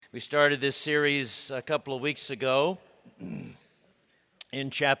We started this series a couple of weeks ago in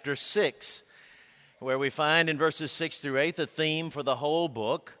chapter 6, where we find in verses 6 through 8 the theme for the whole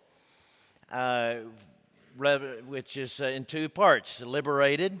book, which is in two parts: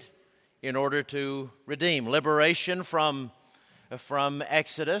 liberated in order to redeem. Liberation from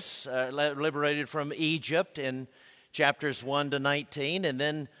Exodus, liberated from Egypt in chapters 1 to 19, and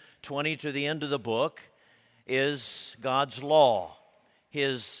then 20 to the end of the book is God's law.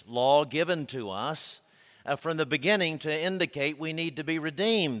 His law given to us from the beginning to indicate we need to be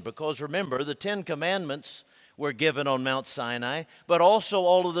redeemed, because remember, the 10 Commandments were given on Mount Sinai, but also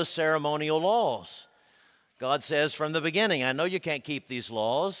all of the ceremonial laws. God says from the beginning, I know you can't keep these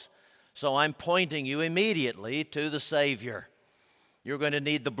laws, so I'm pointing you immediately to the Savior. You're going to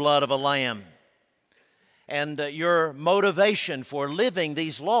need the blood of a lamb. And your motivation for living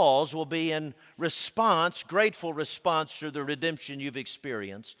these laws will be in response, grateful response to the redemption you've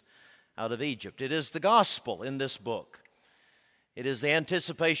experienced out of Egypt. It is the gospel in this book. It is the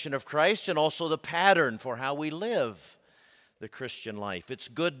anticipation of Christ and also the pattern for how we live the Christian life. It's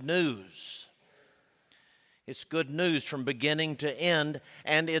good news. It's good news from beginning to end,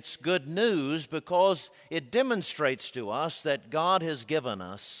 and it's good news because it demonstrates to us that God has given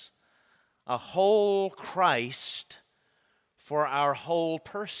us a whole Christ for our whole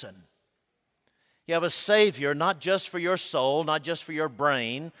person. You have a Savior not just for your soul, not just for your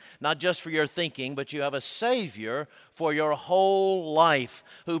brain, not just for your thinking, but you have a Savior for your whole life,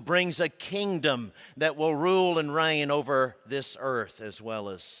 who brings a kingdom that will rule and reign over this earth as well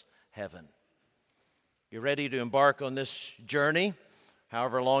as heaven. You ready to embark on this journey,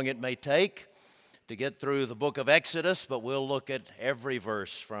 however long it may take, to get through the book of Exodus, but we'll look at every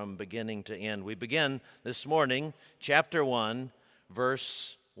verse from beginning to end. We begin this morning, chapter 1,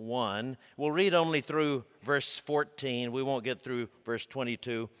 verse 1. We'll read only through verse 14. We won't get through verse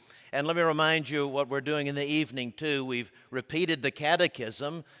 22. And let me remind you what we're doing in the evening, too. We've repeated the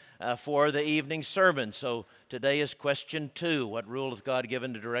catechism for the evening sermon. So today is question 2. What rule hath God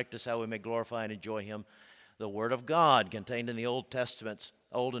given to direct us how we may glorify and enjoy Him? The Word of God contained in the Old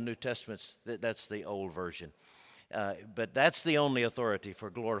and New Testaments. That's the old version. But that's the only authority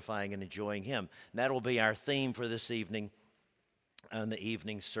for glorifying and enjoying Him. And that will be our theme for this evening and the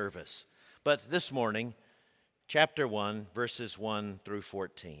evening service. But this morning, chapter 1, verses 1 through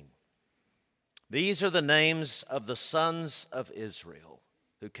 14. These are the names of the sons of Israel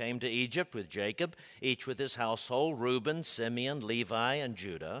who came to Egypt with Jacob, each with his household: Reuben, Simeon, Levi, and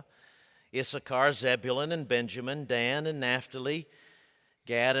Judah; Issachar, Zebulun, and Benjamin; Dan and Naphtali;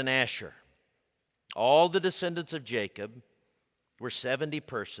 Gad and Asher. All the descendants of Jacob were 70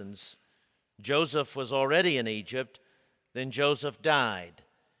 persons. Joseph was already in Egypt. Then Joseph died,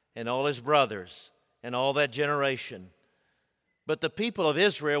 and all his brothers, and all that generation. But the people of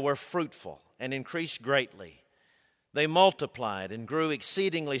Israel were fruitful and increased greatly. They multiplied and grew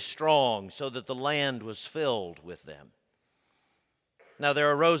exceedingly strong, so that the land was filled with them. Now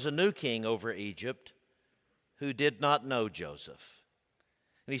there arose a new king over Egypt, who did not know Joseph.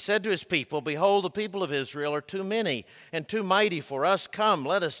 And he said to his people, Behold, the people of Israel are too many and too mighty for us. Come,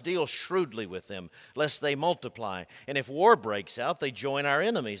 let us deal shrewdly with them, lest they multiply. And if war breaks out, they join our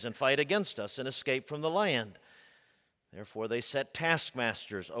enemies and fight against us and escape from the land. Therefore they set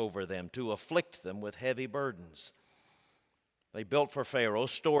taskmasters over them to afflict them with heavy burdens. They built for Pharaoh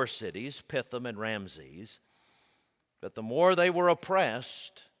store cities, Pithom and Ramses. But the more they were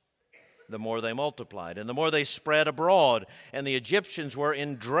oppressed, the more they multiplied, and the more they spread abroad. And the Egyptians were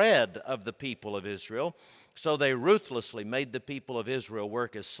in dread of the people of Israel, so they ruthlessly made the people of Israel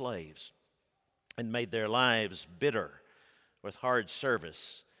work as slaves, and made their lives bitter with hard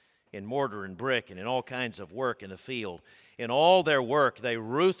service in mortar and brick and in all kinds of work in the field. In all their work, they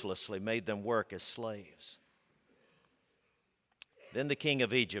ruthlessly made them work as slaves. Then the king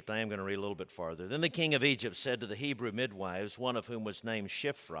of Egypt, I am going to read a little bit farther. Then the king of Egypt said to the Hebrew midwives, one of whom was named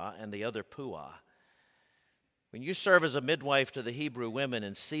Shiphrah and the other Puah, When you serve as a midwife to the Hebrew women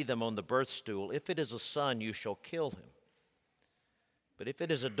and see them on the birth stool, if it is a son, you shall kill him. But if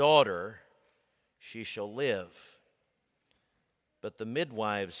it is a daughter, she shall live. But the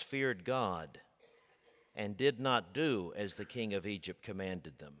midwives feared God and did not do as the king of Egypt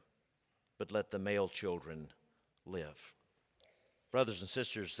commanded them, but let the male children live. Brothers and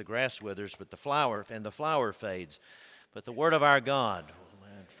sisters, the grass withers, but the flower fades. But the word of our God will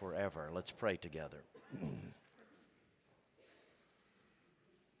live forever. Let's pray together.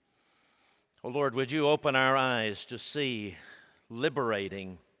 Oh Lord, would you open our eyes to see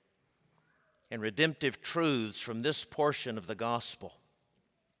liberating and redemptive truths from this portion of the gospel.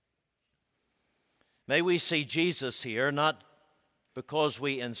 May we see Jesus here, not because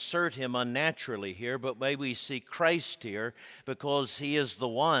we insert him unnaturally here, but may we see Christ here because he is the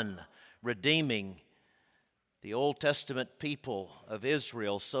one redeeming the Old Testament people of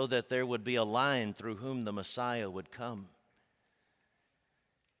Israel so that there would be a line through whom the Messiah would come.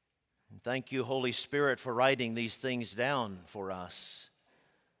 And thank you, Holy Spirit, for writing these things down for us,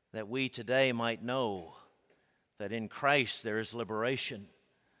 that we today might know that in Christ there is liberation,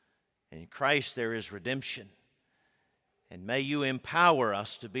 in Christ there is redemption. And may you empower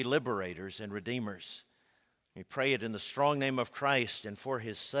us to be liberators and redeemers. We pray it in the strong name of Christ and for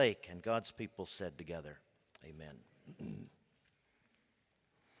his sake. And God's people said together, amen.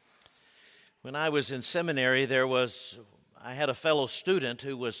 When I was in seminary, I had a fellow student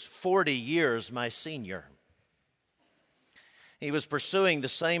who was 40 years my senior. He was pursuing the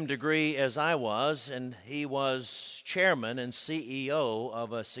same degree as I was, and he was chairman and CEO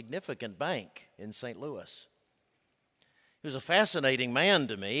of a significant bank in St. Louis. He was a fascinating man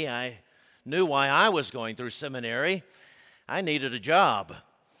to me. I knew why I was going through seminary. I needed a job.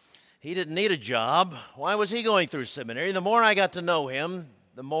 He didn't need a job. Why was he going through seminary? The more I got to know him,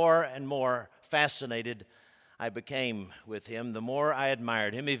 the more and more fascinated I became with him, the more I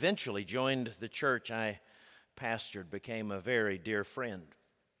admired him. Eventually joined the church I pastored, became a very dear friend.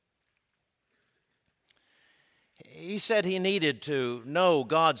 He said he needed to know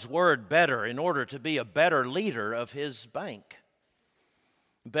God's Word better in order to be a better leader of his bank,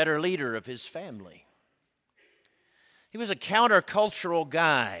 a better leader of his family. He was a countercultural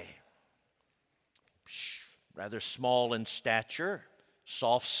guy, rather small in stature,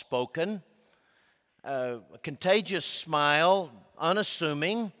 soft-spoken, a contagious smile,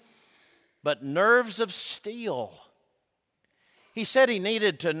 unassuming, but nerves of steel. He said he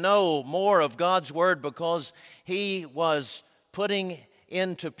needed to know more of God's Word because he was putting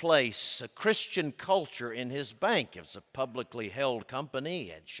into place a Christian culture in his bank. It was a publicly held company. He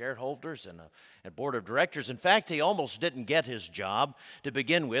had shareholders and a board of directors. In fact, he almost didn't get his job to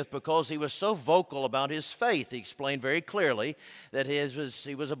begin with because he was so vocal about his faith. He explained very clearly that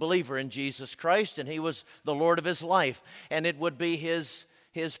he was a believer in Jesus Christ and he was the Lord of his life. And it would be his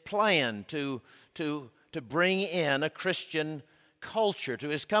plan to bring in a Christian culture to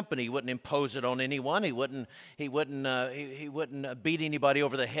his company. He wouldn't impose it on anyone. He wouldn't beat anybody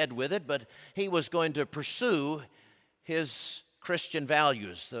over the head with it, but he was going to pursue his Christian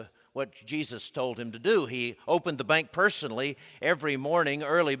values, what Jesus told him to do. He opened the bank personally every morning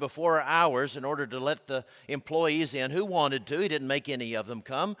early before hours in order to let the employees in who wanted to. He didn't make any of them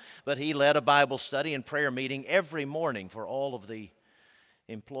come, but he led a Bible study and prayer meeting every morning for all of the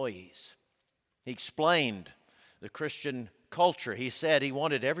employees. He explained the Christian culture. He said he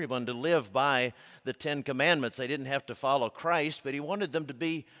wanted everyone to live by the Ten Commandments. They didn't have to follow Christ, but he wanted them to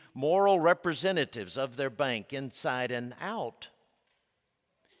be moral representatives of their bank inside and out.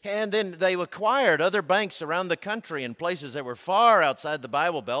 And then they acquired other banks around the country in places that were far outside the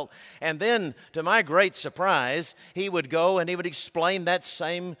Bible Belt. And then, to my great surprise, he would go and he would explain that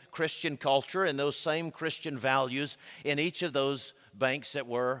same Christian culture and those same Christian values in each of those banks that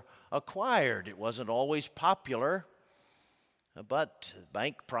were acquired. It wasn't always popular, but the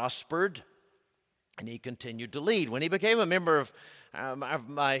bank prospered, and he continued to lead. When he became a member of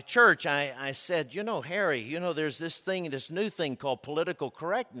my church, I said, Harry, there's this new thing called political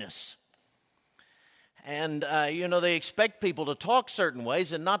correctness. And, they expect people to talk certain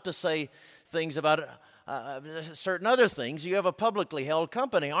ways and not to say things about certain other things. You have a publicly held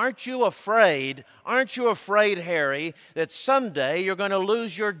company. Aren't you afraid, Harry, that someday you're going to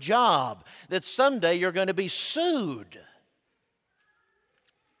lose your job, that someday you're going to be sued?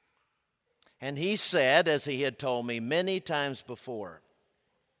 And he said, as he had told me many times before,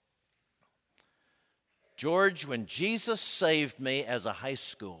 George, when Jesus saved me as a high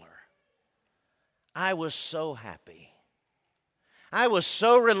schooler, I was so happy. I was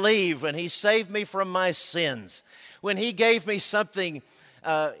so relieved when he saved me from my sins, when he gave me something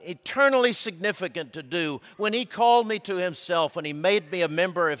eternally significant to do, when he called me to himself, when he made me a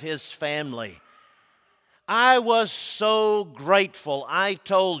member of his family. I was so grateful. I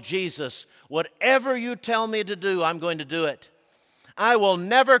told Jesus, whatever you tell me to do, I'm going to do it. I will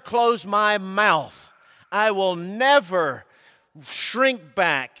never close my mouth. I will never shrink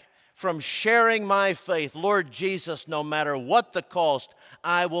back from sharing my faith. Lord Jesus, no matter what the cost,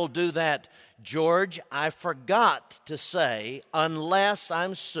 I will do that. George, I forgot to say, unless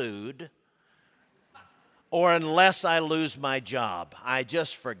I'm sued or unless I lose my job. I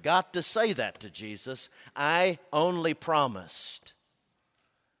just forgot to say that to Jesus. I only promised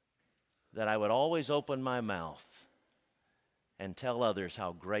that I would always open my mouth and tell others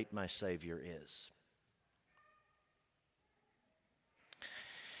how great my Savior is.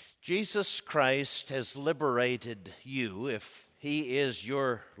 Jesus Christ has liberated you. If He is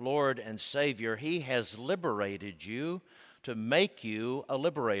your Lord and Savior, He has liberated you to make you a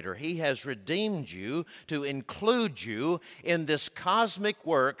liberator. He has redeemed you to include you in this cosmic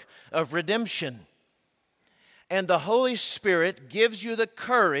work of redemption. And the Holy Spirit gives you the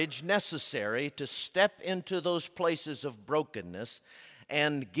courage necessary to step into those places of brokenness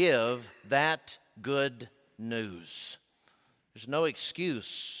and give that good news. There's no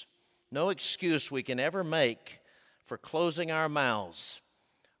excuse we can ever make for closing our mouths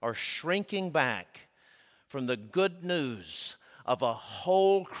or shrinking back from the good news of a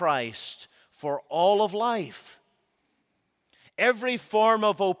whole Christ for all of life. Every form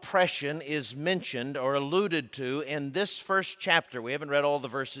of oppression is mentioned or alluded to in this first chapter. We haven't read all the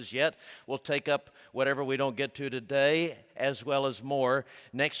verses yet. We'll take up whatever we don't get to today, as well as more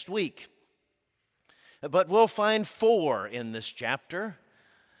next week. But we'll find 4 in this chapter.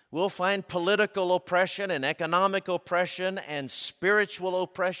 We'll find political oppression and economic oppression and spiritual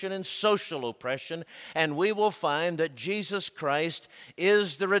oppression and social oppression, and we will find that Jesus Christ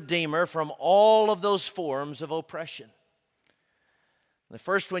is the Redeemer from all of those forms of oppression. The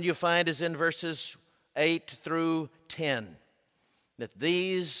first one you find is in verses 8 through 10, that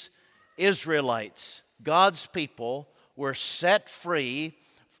these Israelites, God's people, were set free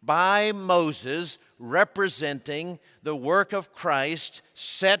by Moses, representing the work of Christ,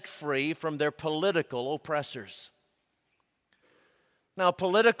 set free from their political oppressors. Now,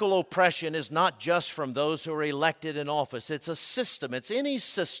 political oppression is not just from those who are elected in office. It's a system. It's any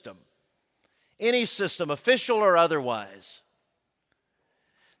system, official or otherwise,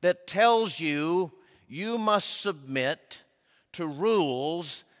 that tells you you must submit to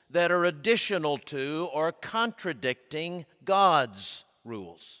rules that are additional to or contradicting God's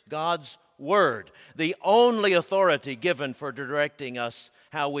rules, God's Word, the only authority given for directing us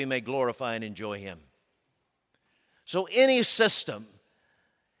how we may glorify and enjoy Him. So any system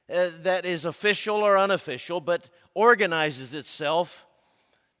that is official or unofficial but organizes itself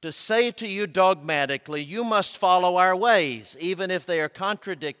to say to you dogmatically, you must follow our ways, even if they are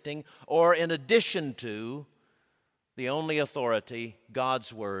contradicting or in addition to the only authority,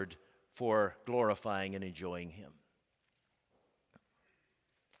 God's Word, for glorifying and enjoying Him.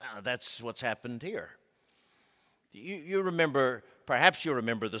 That's what's happened here. You remember, perhaps you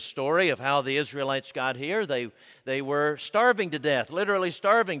remember the story of how the Israelites got here. They were starving to death, literally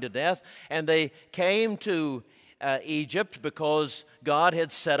starving to death, and they came to Egypt because God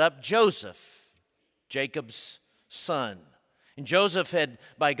had set up Joseph, Jacob's son. And Joseph had,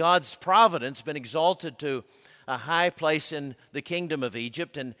 by God's providence, been exalted to a high place in the kingdom of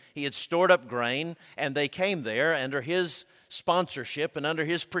Egypt, and he had stored up grain, and they came there under his sponsorship and under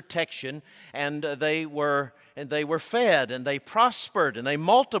his protection, and they were fed, and they prospered, and they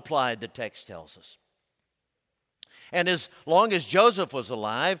multiplied, the text tells us. And as long as Joseph was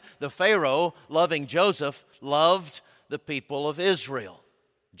alive, the Pharaoh, loving Joseph, loved the people of Israel.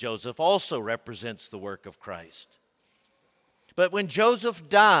 Joseph also represents the work of Christ. But when Joseph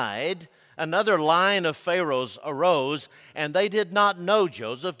died, another line of pharaohs arose, and they did not know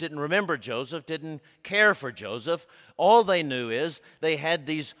Joseph, didn't remember Joseph, didn't care for Joseph. All they knew is they had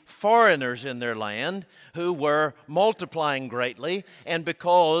these foreigners in their land who were multiplying greatly, and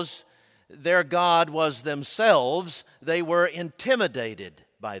because their God was themselves, they were intimidated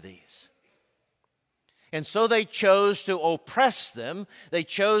by these. And so they chose to oppress them. They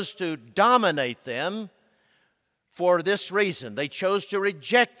chose to dominate them for this reason. They chose to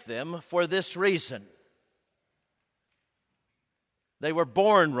reject them for this reason. They were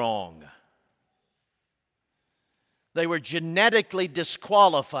born wrong. They were genetically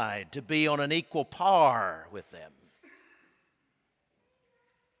disqualified to be on an equal par with them.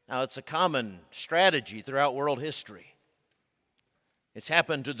 Now, it's a common strategy throughout world history. It's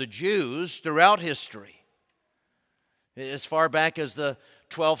happened to the Jews throughout history. As far back as the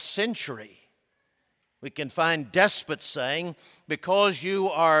 12th century, we can find despots saying, because you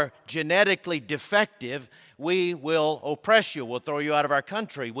are genetically defective, we will oppress you, we'll throw you out of our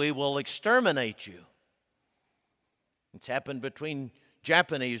country, we will exterminate you. It's happened between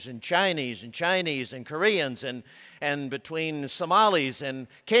Japanese and Chinese and Koreans and between Somalis and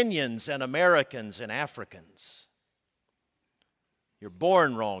Kenyans and Americans and Africans. You're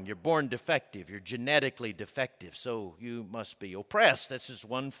born wrong, you're born defective, you're genetically defective, so you must be oppressed. This is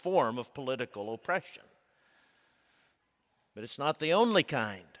one form of political oppression. But it's not the only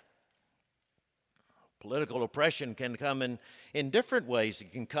kind. Political oppression can come in different ways.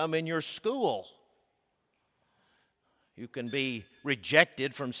 It can come in your school. You can be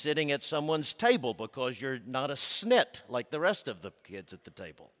rejected from sitting at someone's table because you're not a snit like the rest of the kids at the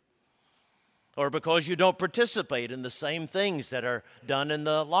table. or because you don't participate in the same things that are done in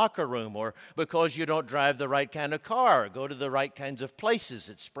the locker room, or because you don't drive the right kind of car, or go to the right kinds of places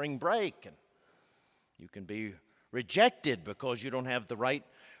at spring break. And you can be rejected because you don't have the right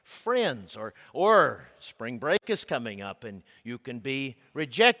friends, or spring break is coming up and you can be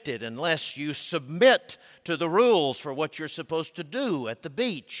rejected unless you submit to the rules for what you're supposed to do at the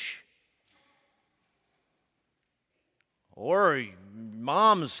beach. Or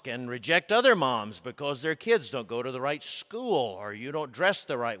moms can reject other moms because their kids don't go to the right school, or you don't dress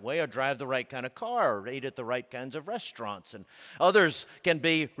the right way, or drive the right kind of car, or eat at the right kinds of restaurants. And others can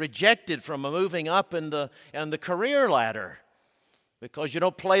be rejected from moving up in the career ladder because you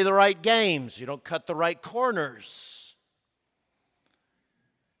don't play the right games, you don't cut the right corners.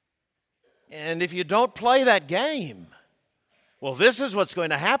 And if you don't play that game, well, this is what's going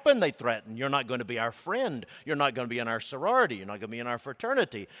to happen, they threaten. You're not going to be our friend. You're not going to be in our sorority. You're not going to be in our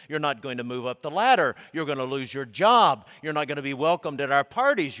fraternity. You're not going to move up the ladder. You're going to lose your job. You're not going to be welcomed at our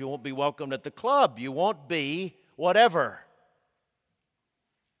parties. You won't be welcomed at the club. You won't be whatever.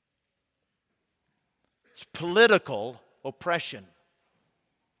 It's political oppression.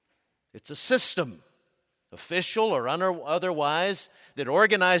 It's a system, official or otherwise, that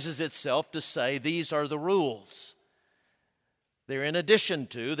organizes itself to say these are the rules. They're in addition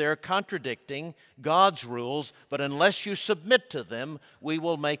to, they're contradicting God's rules, but unless you submit to them, we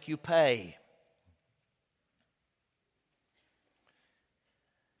will make you pay.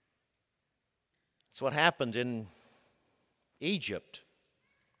 It's what happened in Egypt.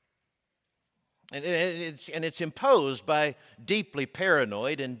 And it's imposed by deeply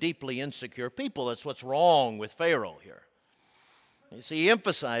paranoid and deeply insecure people. That's what's wrong with Pharaoh here. You see, he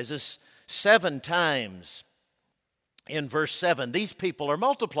emphasizes 7 times in verse 7, these people are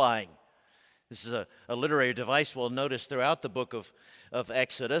multiplying. This is a literary device we'll notice throughout the book of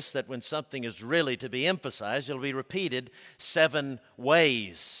Exodus, that when something is really to be emphasized, it'll be repeated 7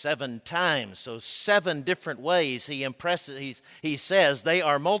 ways, 7 times. So 7 different ways he says they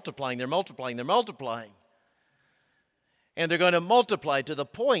are multiplying, they're multiplying, they're multiplying. And they're going to multiply to the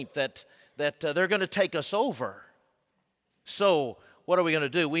point that they're going to take us over. So what are we going to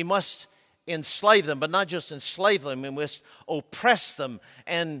do? We must enslave them, but not just enslave them, we must oppress them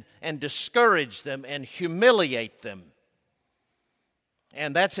and discourage them and humiliate them.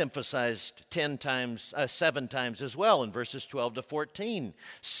 And that's emphasized 7 times as well in verses 12 to 14.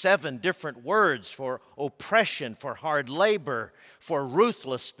 7 different words for oppression, for hard labor, for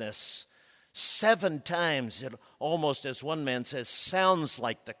ruthlessness. 7 times, it almost, as one man says, sounds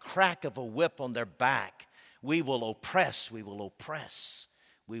like the crack of a whip on their back. We will oppress, we will oppress.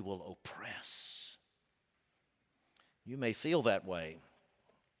 We will oppress. You may feel that way.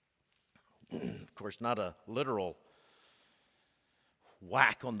 Of course, not a literal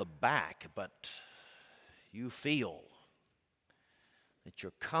whack on the back, but you feel that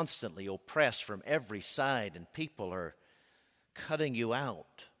you're constantly oppressed from every side and people are cutting you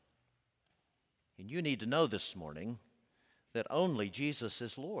out. And you need to know this morning that only Jesus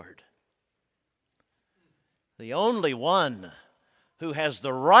is Lord. The only one who has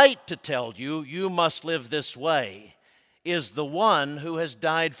the right to tell you, you must live this way, is the one who has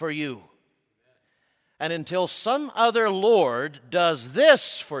died for you. And until some other Lord does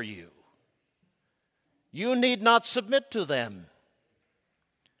this for you, you need not submit to them.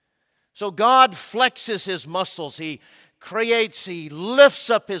 So God flexes his muscles. He lifts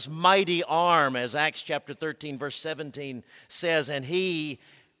up his mighty arm, as Acts chapter 13, verse 17 says, and he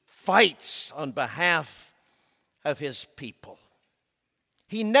fights on behalf of his people.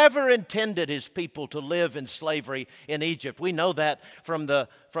 He never intended his people to live in slavery in Egypt. We know that from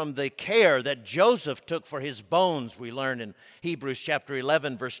the care that Joseph took for his bones, we learn in Hebrews chapter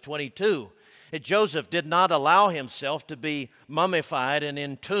 11, verse 22. Joseph did not allow himself to be mummified and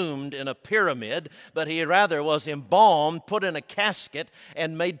entombed in a pyramid, but he rather was embalmed, put in a casket,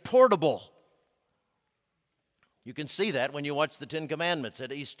 and made portable. You can see that when you watch the 10 Commandments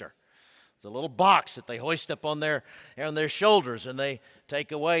at Easter. It's a little box that they hoist up on their shoulders, and they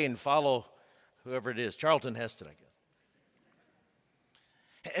take away and follow whoever it is. Charlton Heston, I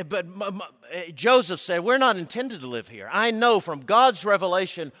guess. But Joseph said, we're not intended to live here. I know from God's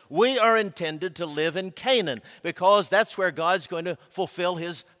revelation we are intended to live in Canaan, because that's where God's going to fulfill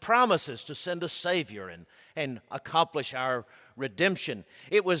his promises to send a Savior and accomplish our redemption.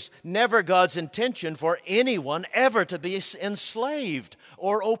 It was never God's intention for anyone ever to be enslaved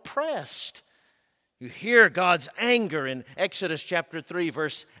or oppressed. You hear God's anger in Exodus chapter 3,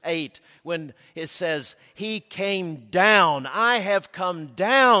 verse 8, when it says, he came down. I have come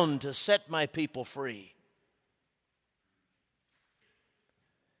down to set my people free.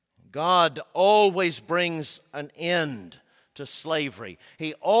 God always brings an end to slavery.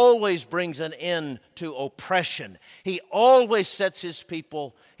 He always brings an end to oppression. He always sets His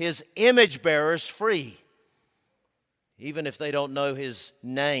people, His image bearers, free. Even if they don't know His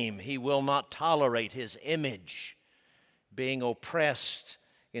name, He will not tolerate His image being oppressed,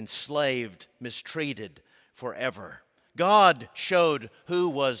 enslaved, mistreated forever. God showed who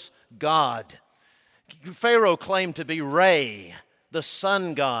was God. Pharaoh claimed to be Re, the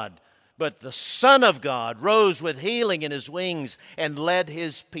sun god, but the Son of God rose with healing in His wings and led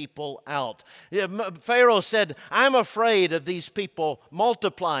His people out. Pharaoh said, I'm afraid of these people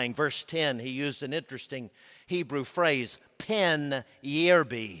multiplying. Verse 10, he used an interesting Hebrew phrase, pen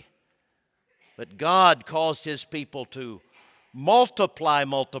yerbi. But God caused His people to multiply,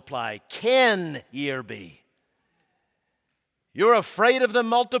 ken yerbi. You're afraid of them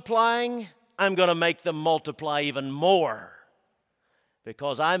multiplying? I'm going to make them multiply even more.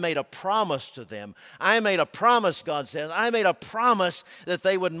 Because I made a promise to them. I made a promise, God says. I made a promise that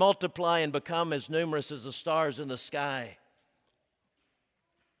they would multiply and become as numerous as the stars in the sky.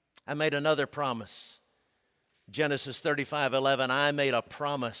 I made another promise. Genesis 35:11, I made a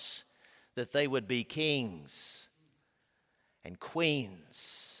promise that they would be kings and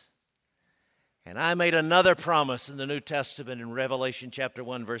queens. And I made another promise in the New Testament in Revelation chapter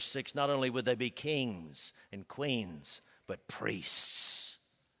 1, verse 6. Not only would they be kings and queens, but priests.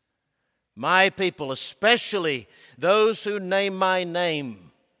 My people, especially those who name my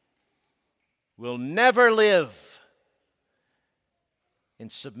name, will never live in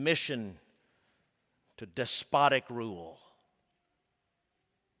submission to despotic rule.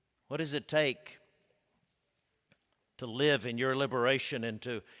 What does it take to live in your liberation and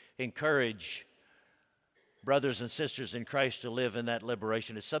to encourage brothers and sisters in Christ to live in that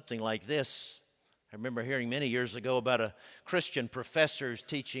liberation? It's something like this. I remember hearing many years ago about a Christian professor who's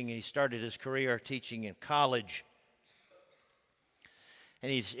teaching. He started his career teaching in college. And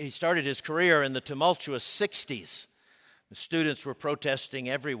he started his career in the tumultuous 60s. The students were protesting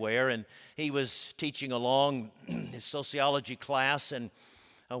everywhere, and he was teaching along his sociology class, and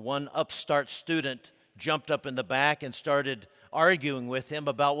one upstart student jumped up in the back and started arguing with him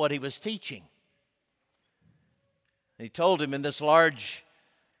about what he was teaching. He told him in this large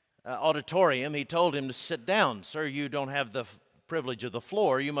auditorium, he told him to sit down. Sir, you don't have the privilege of the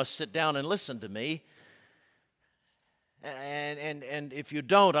floor. You must sit down and listen to me. And if you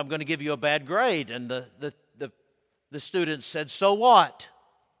don't, I'm going to give you a bad grade. And the student said, so what?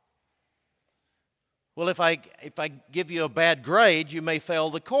 Well, if I give you a bad grade, you may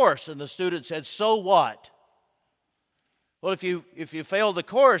fail the course. And the student said, so what? Well, if you fail the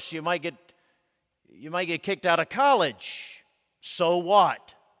course, you might get kicked out of college. So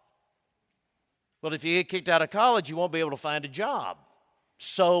what? Well, if you get kicked out of college, you won't be able to find a job.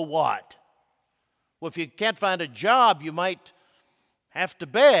 So what? Well, if you can't find a job, you might have to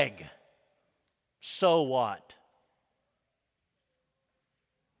beg. So what?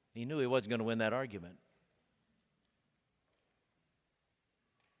 He knew he wasn't going to win that argument.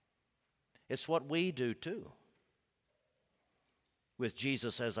 It's what we do too, with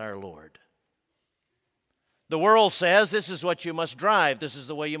Jesus as our Lord. The world says this is what you must drive, this is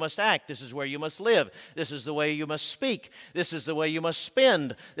the way you must act, this is where you must live, this is the way you must speak, this is the way you must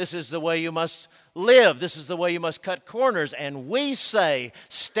spend, this is the way you must live, this is the way you must cut corners. And we say,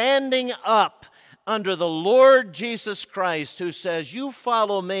 standing up under the Lord Jesus Christ, who says, you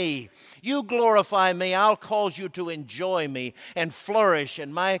follow me, you glorify me, I'll cause you to enjoy me and flourish,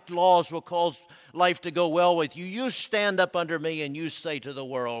 and my laws will cause life to go well with you. You stand up under me and you say to the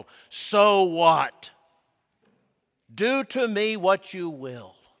world, so what? Do to me what you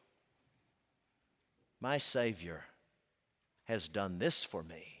will. My Savior has done this for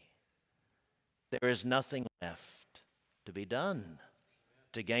me. There is nothing left to be done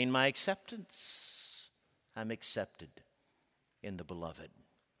to gain my acceptance. I'm accepted in the Beloved.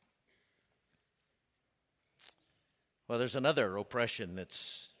 Well, there's another oppression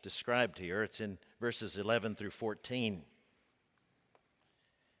that's described here. It's in verses 11 through 14.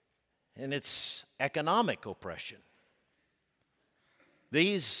 And it's economic oppression.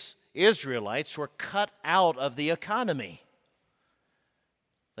 These Israelites were cut out of the economy.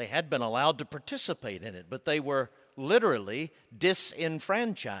 They had been allowed to participate in it, but they were literally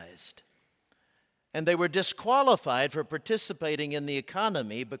disenfranchised. And they were disqualified for participating in the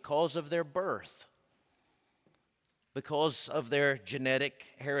economy because of their birth, because of their genetic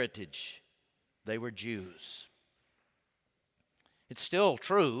heritage. They were Jews. It's still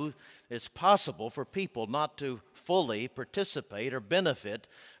true, it's possible for people not to fully participate or benefit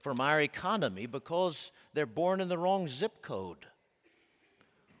from our economy because they're born in the wrong zip code,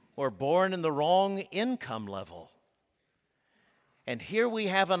 or born in the wrong income level. And here we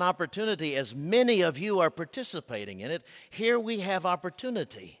have an opportunity, as many of you are participating in it, here we have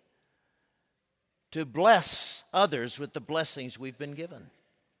opportunity to bless others with the blessings we've been given.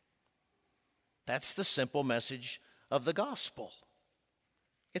 That's the simple message of the gospel.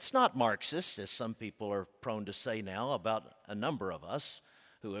 It's not Marxist, as some people are prone to say now about a number of us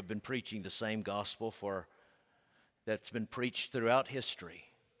who have been preaching the same gospel that's been preached throughout history.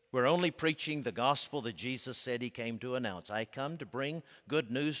 We're only preaching the gospel that Jesus said he came to announce. I come to bring good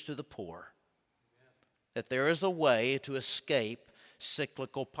news to the poor, that there is a way to escape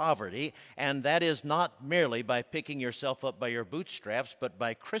cyclical poverty, and that is not merely by picking yourself up by your bootstraps, but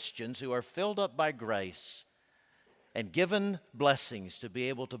by Christians who are filled up by grace and given blessings to be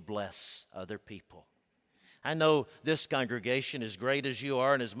able to bless other people. I know this congregation, as great as you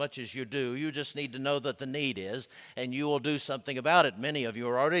are and as much as you do, you just need to know that the need is, and you will do something about it. Many of you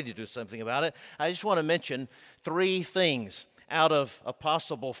are already doing something about it. I just want to mention 3 things out of a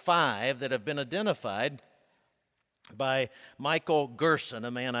possible 5 that have been identified by Michael Gerson,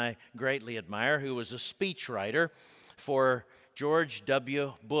 a man I greatly admire, who was a speechwriter for George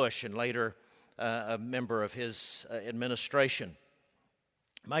W. Bush and later a member of his administration.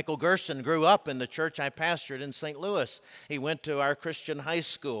 Michael Gerson grew up in the church I pastored in St. Louis. He went to our Christian high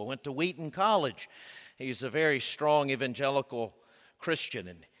school, went to Wheaton College. He's a very strong evangelical Christian,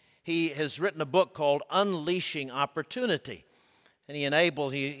 and he has written a book called Unleashing Opportunity. And he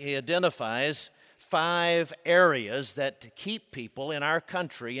identifies 5 areas that keep people in our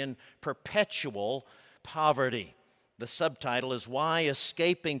country in perpetual poverty. The subtitle is Why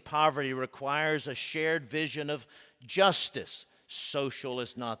Escaping Poverty Requires a Shared Vision of Justice. Social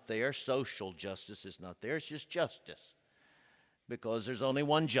is not there. Social justice is not there. It's just justice. Because there's only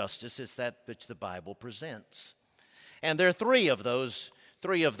one justice. It's that which the Bible presents. And there are 3 of those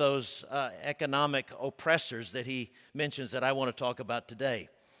economic oppressors that he mentions that I want to talk about today.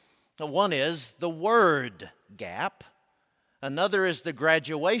 One is the word gap. Another is the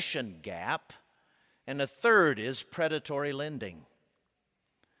graduation gap. And a third is predatory lending.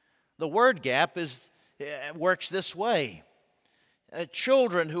 The word gap works this way.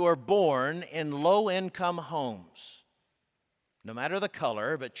 Children who are born in low-income homes, no matter the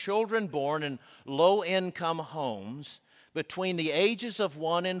color, but children born in low-income homes between the ages of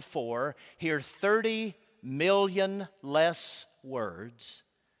 1 and 4 hear 30 million less words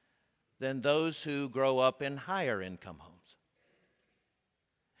than those who grow up in higher-income homes.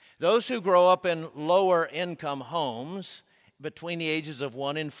 Those who grow up in lower-income homes between the ages of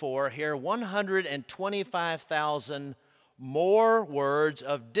 1 and 4 hear 125,000 more words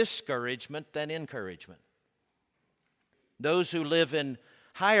of discouragement than encouragement. Those who live in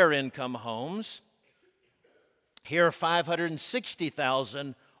higher income homes hear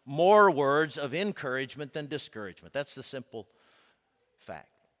 560,000 more words of encouragement than discouragement. That's the simple fact.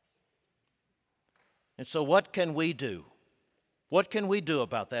 And so what can we do? What can we do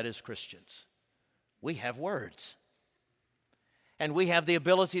about that as Christians? We have words. And we have the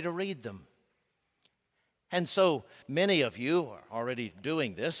ability to read them. And so many of you are already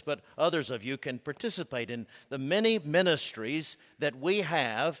doing this, but others of you can participate in the many ministries that we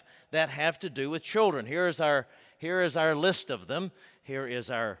have that have to do with children. Here is our list of them. Here is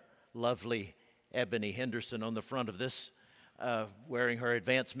our lovely Ebony Henderson on the front of this, wearing her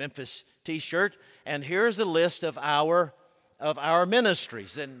Advanced Memphis t-shirt. And here's a list of our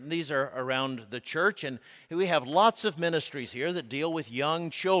ministries, and these are around the church, and we have lots of ministries here that deal with young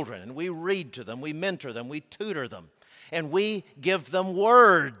children, and we read to them, we mentor them, we tutor them, and we give them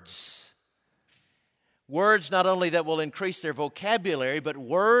words. Words not only that will increase their vocabulary, but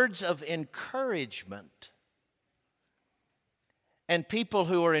words of encouragement. And people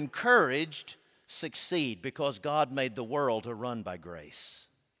who are encouraged succeed because God made the world to run by grace.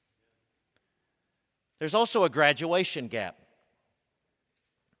 There's also a graduation gap.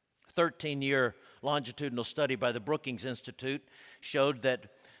 13-year longitudinal study by the Brookings Institute showed that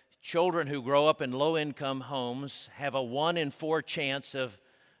children who grow up in low-income homes have a 1 in 4 chance of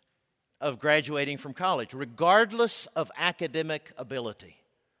graduating from college, regardless of academic ability.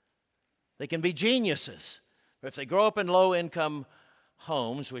 They can be geniuses, but if they grow up in low-income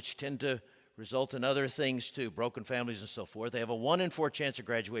homes, which tend to result in other things too, broken families and so forth, they have a 1 in 4 chance of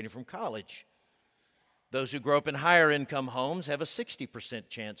graduating from college. Those who grow up in higher income homes have a 60%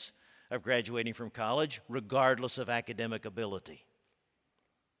 chance of graduating from college, regardless of academic ability.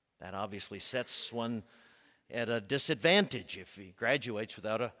 That obviously sets one at a disadvantage if he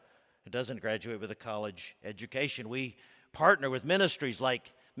doesn't graduate with a college education. We partner with ministries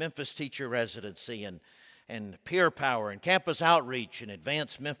like Memphis Teacher Residency and and Peer Power and Campus Outreach and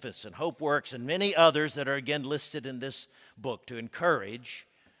Advance Memphis and Hope Works and many others that are again listed in this book to encourage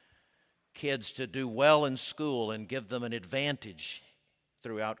kids to do well in school and give them an advantage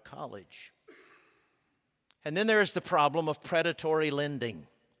throughout college. And then there is the problem of predatory lending.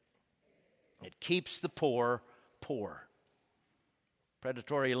 It keeps the poor poor.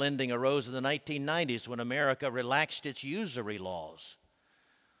 Predatory lending arose in the 1990s when America relaxed its usury laws.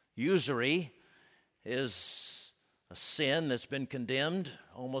 Usury is a sin that's been condemned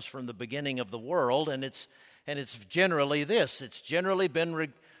almost from the beginning of the world, and it's generally this. It's generally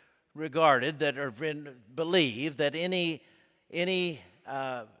been regarded that or been believed that any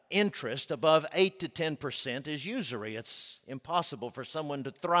interest above 8 to 10% is usury. It's impossible for someone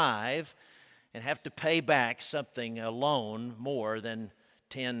to thrive and have to pay back something, a loan, more than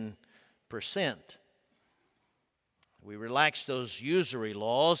 10%. We relaxed those usury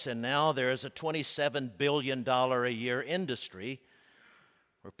laws, and now there is a $27 billion a year industry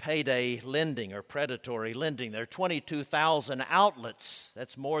for payday lending or predatory lending. There are 22,000 outlets.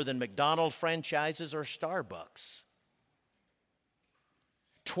 That's more than McDonald's franchises or Starbucks.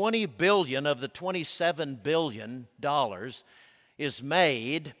 20 billion of the $27 billion is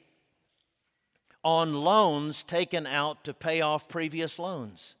made on loans taken out to pay off previous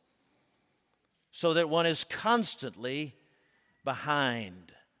loans, so that one is constantly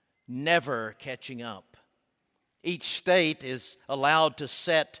behind, never catching up. Each state is allowed to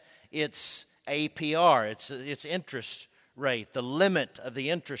set its APR, its interest rate, the limit of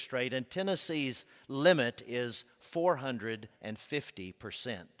the interest rate, and Tennessee's limit is 450%.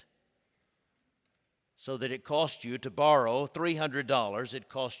 So that it costs you to borrow $300, it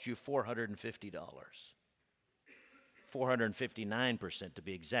costs you $450. 459% to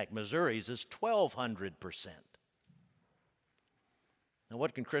be exact. Missouri's is 1,200%. Now,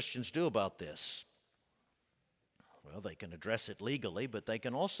 what can Christians do about this? Well, they can address it legally, but they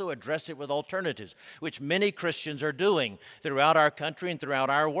can also address it with alternatives, which many Christians are doing throughout our country and throughout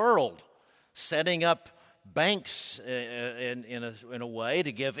our world, setting up banks in a way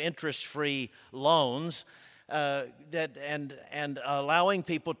to give interest-free loans and allowing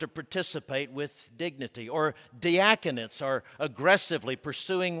people to participate with dignity. Or diaconates are aggressively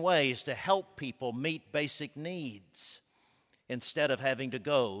pursuing ways to help people meet basic needs instead of having to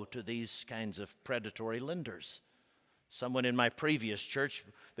go to these kinds of predatory lenders. Someone in my previous church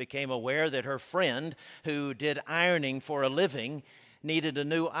became aware that her friend who did ironing for a living needed a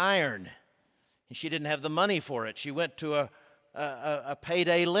new iron. And she didn't have the money for it. She went to a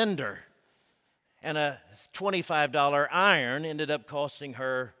payday lender, and a $25 iron ended up costing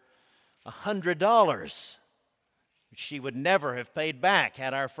her $100, which she would never have paid back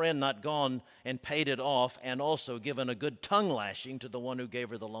had our friend not gone and paid it off and also given a good tongue lashing to the one who gave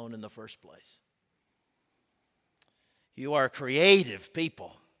her the loan in the first place. You are creative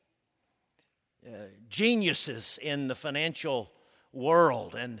people, geniuses in the financial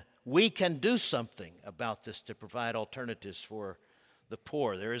world, and we can do something about this to provide alternatives for the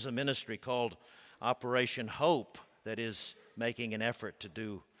poor. There is a ministry called Operation Hope that is making an effort to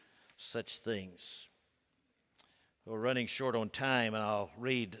do such things. We're running short on time, and I'll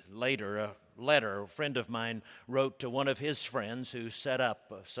read later a letter a friend of mine wrote to one of his friends who set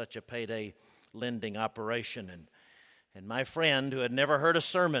up such a payday lending operation. And my friend, who had never heard a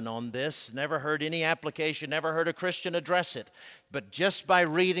sermon on this, never heard any application, never heard a Christian address it, but just by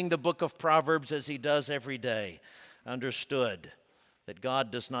reading the book of Proverbs as he does every day, understood that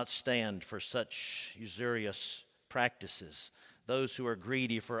God does not stand for such usurious practices. Those who are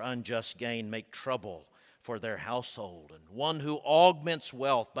greedy for unjust gain make trouble for their household, and one who augments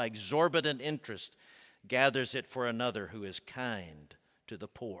wealth by exorbitant interest gathers it for another who is kind to the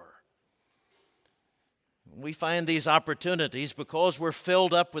poor. We find these opportunities because we're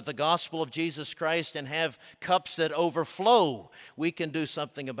filled up with the gospel of Jesus Christ and have cups that overflow. We can do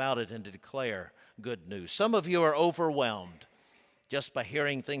something about it and declare good news. Some of you are overwhelmed just by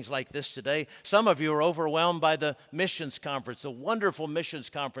hearing things like this today. Some of you are overwhelmed by the missions conference, the wonderful missions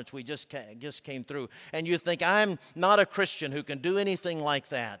conference we just came through. And you think, I'm not a Christian who can do anything like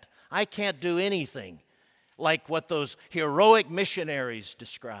that. I can't do anything like what those heroic missionaries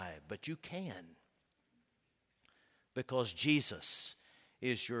describe. But you can, because Jesus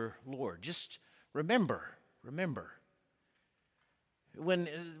is your Lord. Just remember.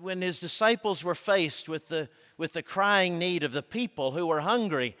 When his disciples were faced with the crying need of the people who were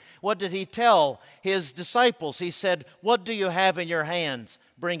hungry, what did he tell his disciples? He said, "What do you have in your hands?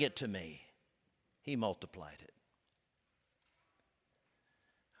 Bring it to me." He multiplied it.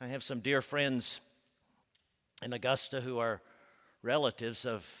 I have some dear friends in Augusta who are relatives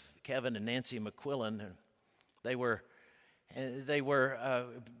of Kevin and Nancy McQuillan. They were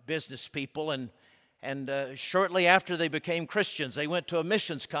business people, and shortly after they became Christians, they went to a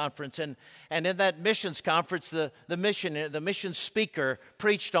missions conference, and in that missions conference, the mission speaker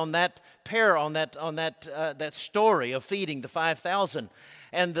preached on that story of feeding the 5,000,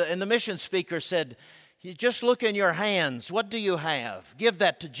 and the mission speaker said, "You just look in your hands. What do you have? Give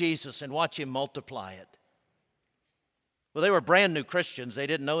that to Jesus and watch him multiply it." Well, they were brand new Christians. They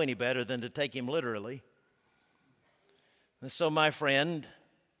didn't know any better than to take him literally. And so my friend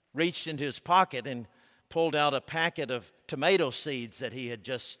reached into his pocket and pulled out a packet of tomato seeds that he had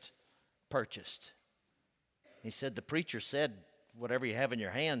just purchased. He said, "The preacher said, whatever you have in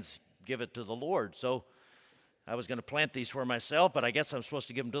your hands, give it to the Lord." So I was going to plant these for myself, but I guess I'm supposed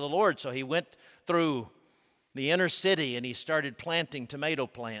to give them to the Lord. So he went through the inner city and he started planting tomato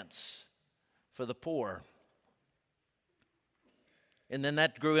plants for the poor. And then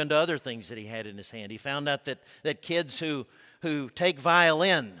that grew into other things that he had in his hand. He found out that kids who take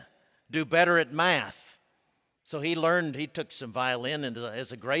violin do better at math. So he took some violin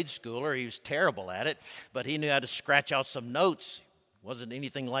as a grade schooler. He was terrible at it, but he knew how to scratch out some notes. It wasn't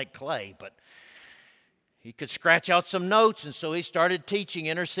anything like Clay, but he could scratch out some notes, and so he started teaching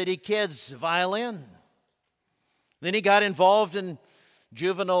inner city kids violin. Then he got involved in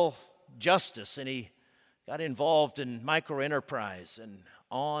juvenile justice, and he got involved in microenterprise, and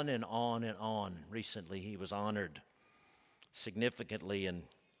on and on and on. Recently, he was honored significantly in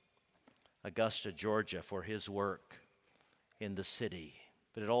Augusta, Georgia, for his work in the city.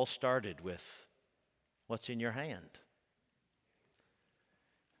 But it all started with what's in your hand.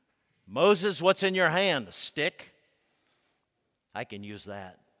 Moses, what's in your hand? A stick? I can use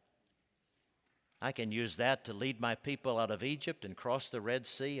that. I can use that to lead my people out of Egypt and cross the Red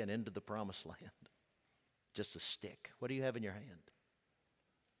Sea and into the Promised Land. Just a stick. What do you have in your hand?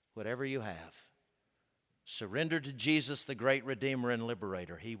 Whatever you have. Surrender to Jesus, the great Redeemer and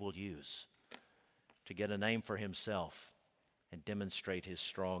Liberator. He will use to get a name for himself and demonstrate his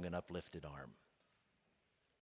strong and uplifted arm.